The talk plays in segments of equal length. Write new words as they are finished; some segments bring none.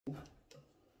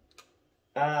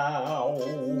Ow.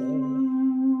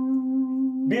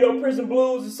 Beto Prison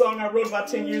Blues, a song I wrote about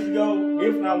 10 years ago,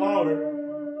 if not longer.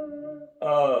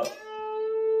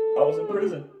 I was in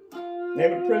prison.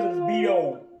 Name of the prison is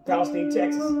Beto, Palestine,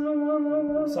 Texas.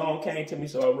 The song came to me,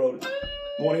 so I wrote it.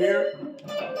 Want to hear it?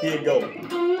 Here it goes.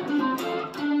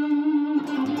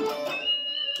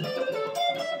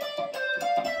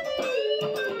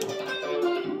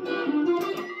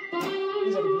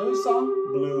 Is it a blues song?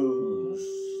 Blues.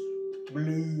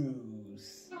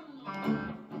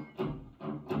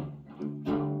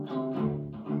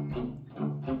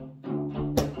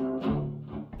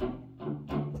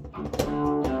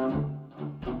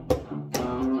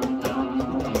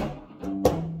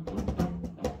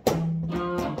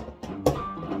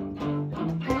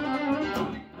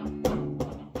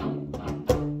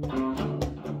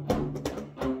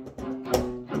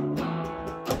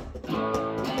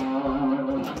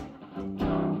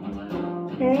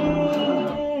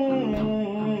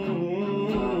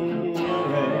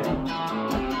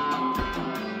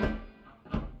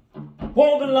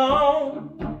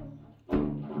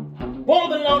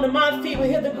 Won't belong to my feet will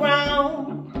hit the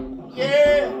ground.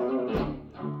 Yeah.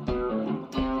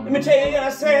 Let me tell you what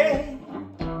I say.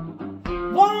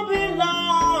 Won't belong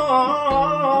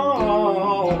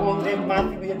if my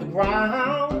feet will hit the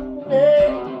ground.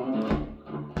 Yeah.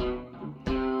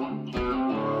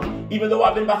 Even though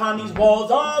I've been behind these walls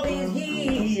all these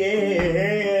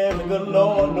years, the good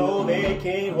Lord knows they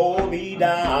can't hold me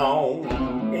down.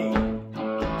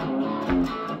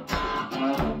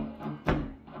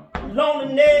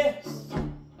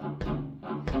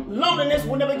 Loneliness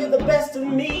will never get the best of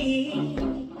me.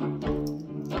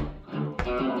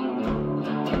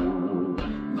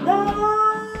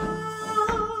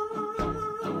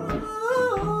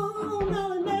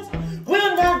 Loneliness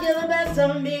will not get the best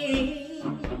of me.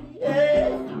 Yeah.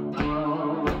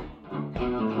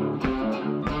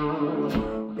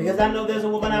 Because I know there's a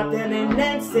woman out there named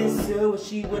Nancy Sue.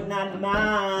 She would not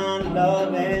mind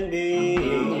loving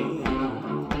me.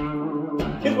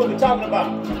 Here's what we're talking about.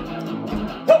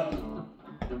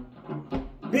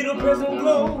 Beto Prison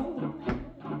Blues.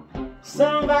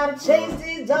 Somebody chase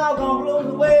these doggone blues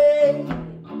away.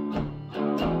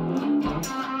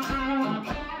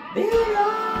 Beto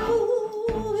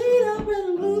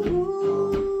Prison Blues.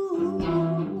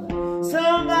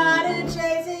 Somebody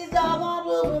chase these doggone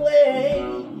blues away.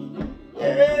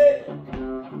 Yeah.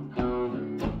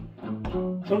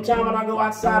 Sometimes when I go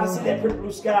outside and see that pretty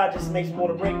blue sky, it just makes me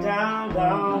want to break down,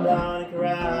 down, down and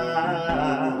cry.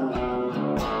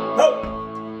 Oh.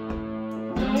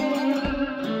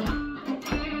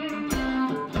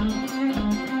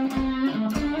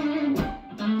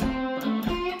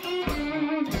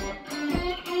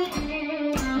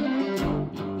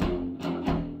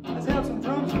 Let's have some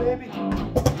drums, baby.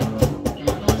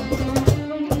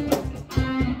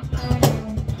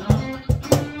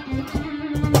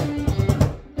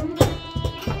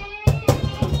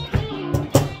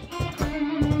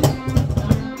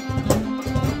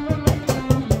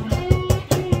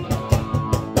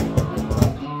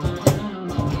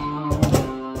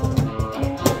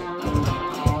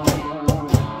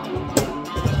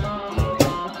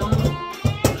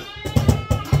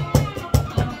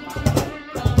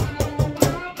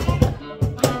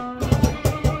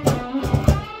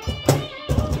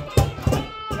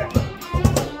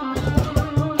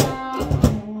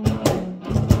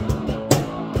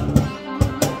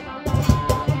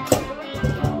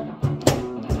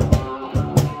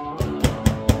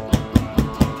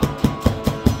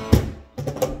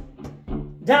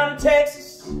 Down in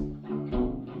Texas,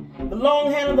 the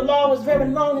long hand of the law was very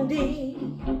long indeed.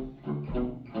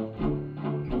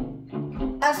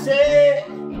 I said,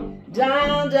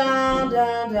 down, down,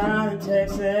 down, down in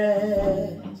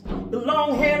Texas, the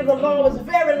long hand of the law was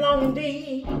very long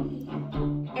indeed.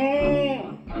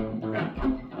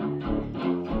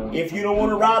 If you don't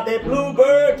want to ride that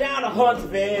bluebird down to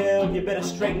Huntsville, you better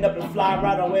straighten up and fly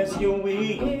right on West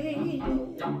UWE.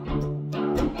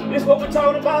 This is what we're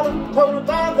talking about the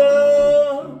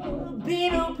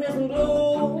Beto Prison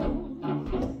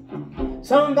Blues.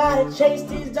 Somebody chase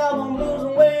these doggone blues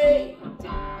away.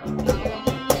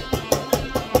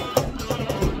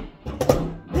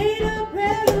 Beto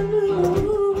Prison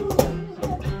Blues.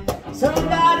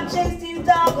 Somebody chase these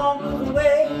doggone blues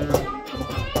away.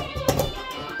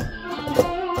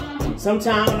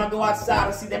 Sometimes when I go outside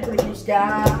and see that pretty blue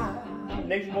sky, it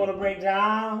makes me want to break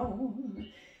down.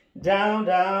 Down,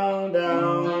 down,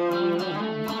 down,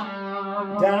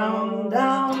 down, down,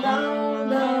 down, down,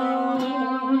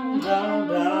 down, down,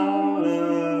 down,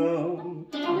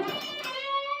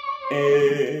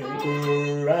 and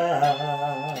cry.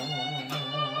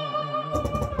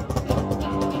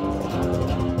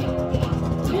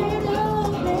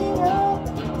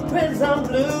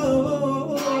 blue.